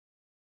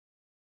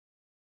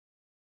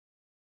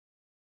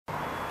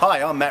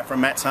Hi, I'm Matt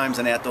from Matt's Homes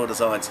and Outdoor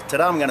Designs.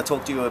 Today I'm going to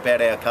talk to you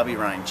about our cubby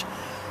range.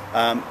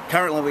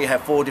 Currently we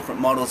have 4 different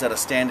models that are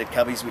standard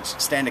cubbies, which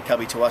standard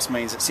cubby to us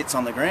means it sits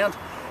on the ground.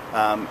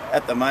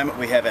 At the moment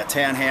we have our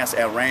townhouse,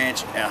 our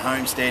ranch, our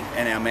homestead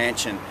and our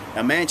mansion.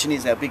 Our mansion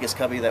is our biggest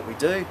cubby that we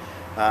do.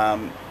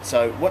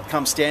 So what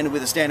comes standard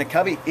with a standard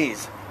cubby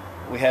is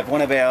we have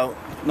one of our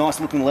nice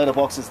looking letter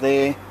boxes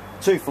there,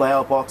 2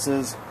 flower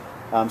boxes,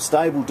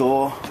 stable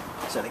door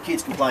so the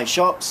kids can play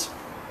shops.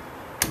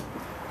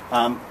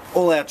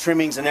 All our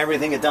trimmings and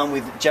everything are done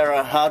with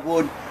Jarrah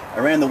hardwood.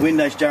 Around the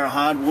windows, Jarrah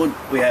hardwood.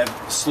 We have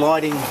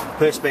sliding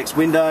perspex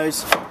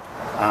windows.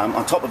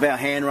 On top of our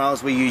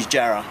handrails we use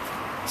Jarrah,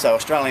 so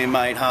Australian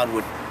made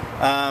hardwood.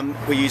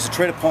 We use a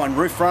treated pine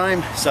roof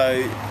frame,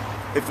 so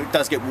if it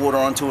does get water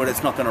onto it,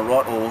 it's not going to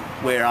rot or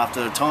wear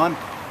after a time.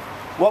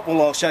 What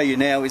I'll show you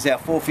now is our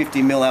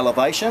 450mm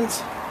elevations,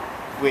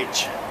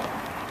 which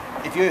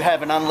if you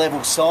have an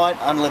unlevel site,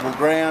 unlevel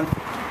ground,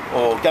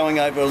 or going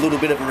over a little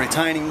bit of a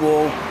retaining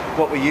wall,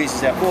 what we use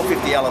is our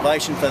 450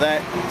 elevation for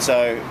that.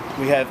 So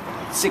we have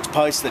 6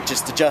 posts that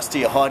just adjust to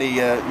your height of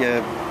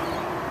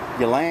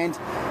your land.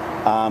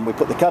 We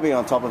put the cubby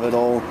on top of it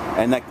all,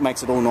 and that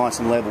makes it all nice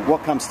and level.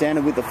 What comes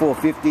standard with the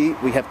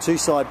 450, we have 2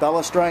 side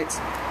balustrades,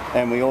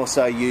 and we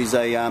also use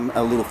a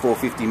little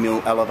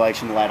 450mm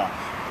elevation ladder.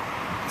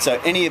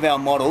 So any of our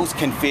models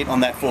can fit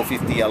on that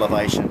 450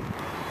 elevation.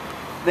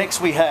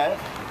 Next we have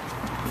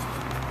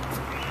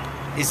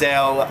is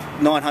our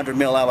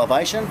 900mm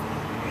elevation.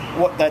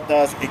 What that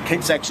does, it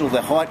keeps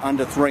the height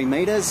under 3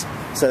 metres,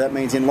 so that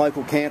means in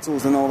local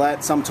councils and all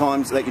that,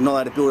 sometimes that you're not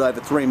allowed to build over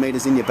 3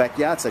 metres in your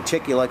backyard, so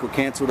check your local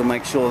council to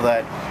make sure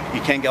that you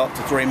can go up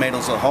to 3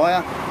 metres or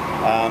higher.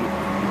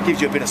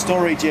 Gives you a bit of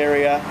storage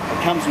area.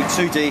 It comes with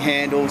 2 D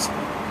handles,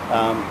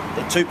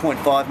 the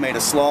 2.5 metre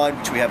slide,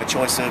 which we have a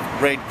choice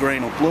of red,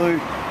 green or blue,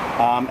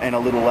 and a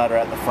little ladder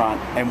at the front,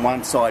 and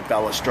 1 side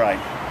balustrade.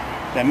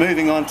 Now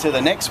moving on to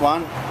the next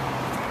one,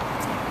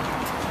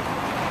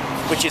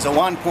 which is a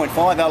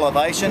 1.5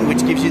 elevation, which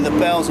gives you the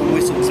bells and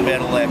whistles about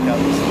all our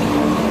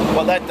cubbies.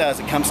 What that does,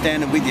 it comes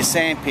standard with your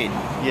sandpit,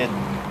 your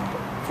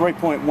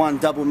 3.1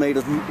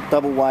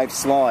 double wave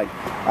slide,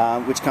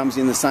 which comes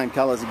in the same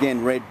colours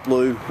again, red,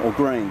 blue or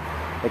green.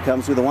 It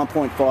comes with a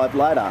 1.5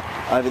 ladder.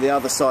 Over the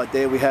other side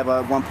there we have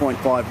a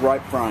 1.5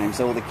 rope frame,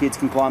 so all the kids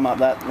can climb up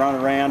that, run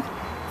around,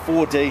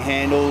 4 D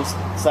handles,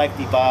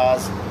 safety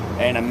bars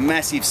and a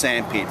massive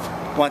sandpit.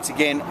 Once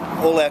again,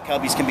 all our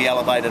cubbies can be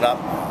elevated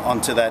up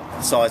onto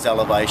that size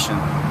elevation.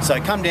 So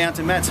come down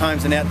to Matt's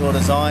Homes and Outdoor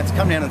Designs,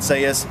 come down and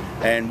see us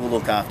and we'll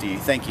look after you.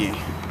 Thank you.